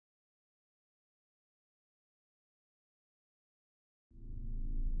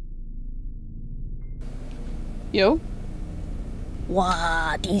Yo?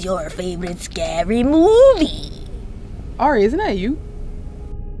 What is your favorite scary movie? Ari, isn't that you?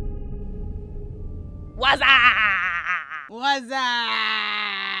 What's up? What's up?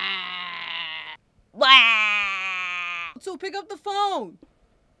 What? So pick up the phone.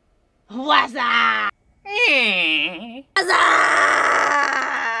 What's up? What's up?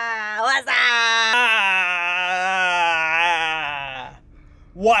 What's up?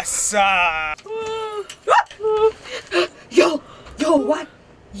 What's up? Yo, what?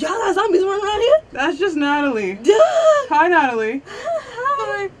 Y'all got zombies running around here? That's just Natalie. Duh. Hi, Natalie.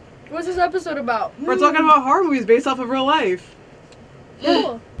 Hi. What's this episode about? We're talking about horror movies based off of real life.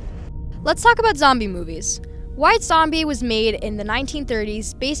 Cool. Let's talk about zombie movies. White Zombie was made in the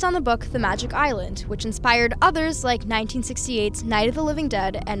 1930s based on the book The Magic Island, which inspired others like 1968's Night of the Living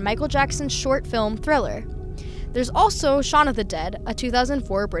Dead and Michael Jackson's short film Thriller. There's also Shaun of the Dead, a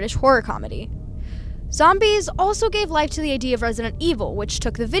 2004 British horror comedy. Zombies also gave life to the idea of Resident Evil, which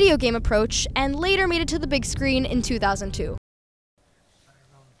took the video game approach and later made it to the big screen in 2002.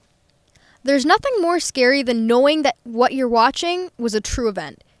 There's nothing more scary than knowing that what you're watching was a true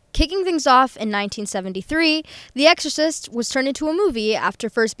event. Kicking things off in 1973, The Exorcist was turned into a movie after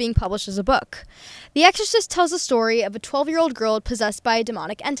first being published as a book. The Exorcist tells the story of a 12-year-old girl possessed by a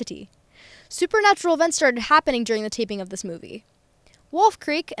demonic entity. Supernatural events started happening during the taping of this movie. Wolf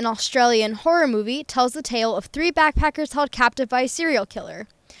Creek, an Australian horror movie, tells the tale of 3 backpackers held captive by a serial killer.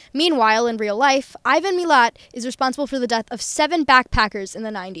 Meanwhile, in real life, Ivan Milat is responsible for the death of 7 backpackers in the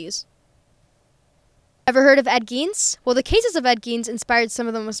 90s. Ever heard of Ed Gein's? Well, the cases of Ed Gein's inspired some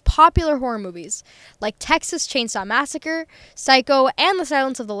of the most popular horror movies, like Texas Chainsaw Massacre, Psycho, and The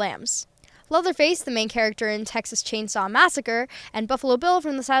Silence of the Lambs. Leatherface, the main character in Texas Chainsaw Massacre, and Buffalo Bill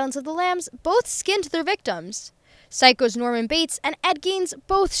from The Silence of the Lambs both skinned their victims. Psycho's Norman Bates and Ed Gein's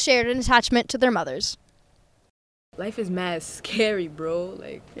both shared an attachment to their mothers. Life is mad scary, bro.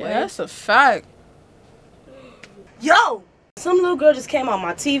 Like, Yeah, what? that's a fact. Yo! Some little girl just came on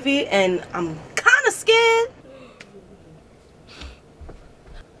my TV and I'm kind of scared.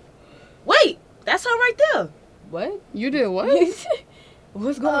 Wait, that's her right there. What? You did what?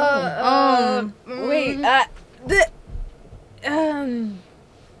 What's going on? Wait,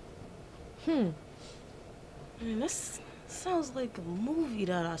 Man, this sounds like a movie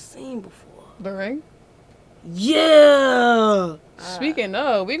that I've seen before. The Ring? Yeah! Speaking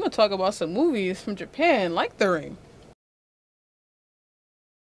of, we're going to talk about some movies from Japan like The Ring.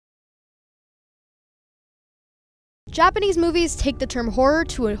 Japanese movies take the term horror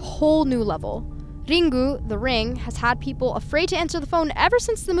to a whole new level. Ringu, The Ring, has had people afraid to answer the phone ever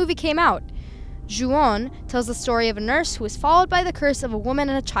since the movie came out. Ju-on tells the story of a nurse who was followed by the curse of a woman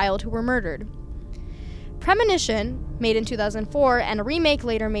and a child who were murdered. Premonition, made in 2004 and a remake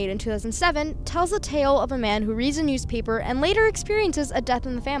later made in 2007, tells the tale of a man who reads a newspaper and later experiences a death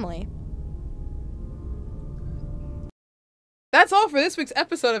in the family. That's all for this week's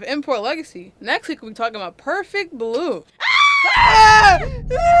episode of Import Legacy. Next week, we'll be talking about Perfect Blue.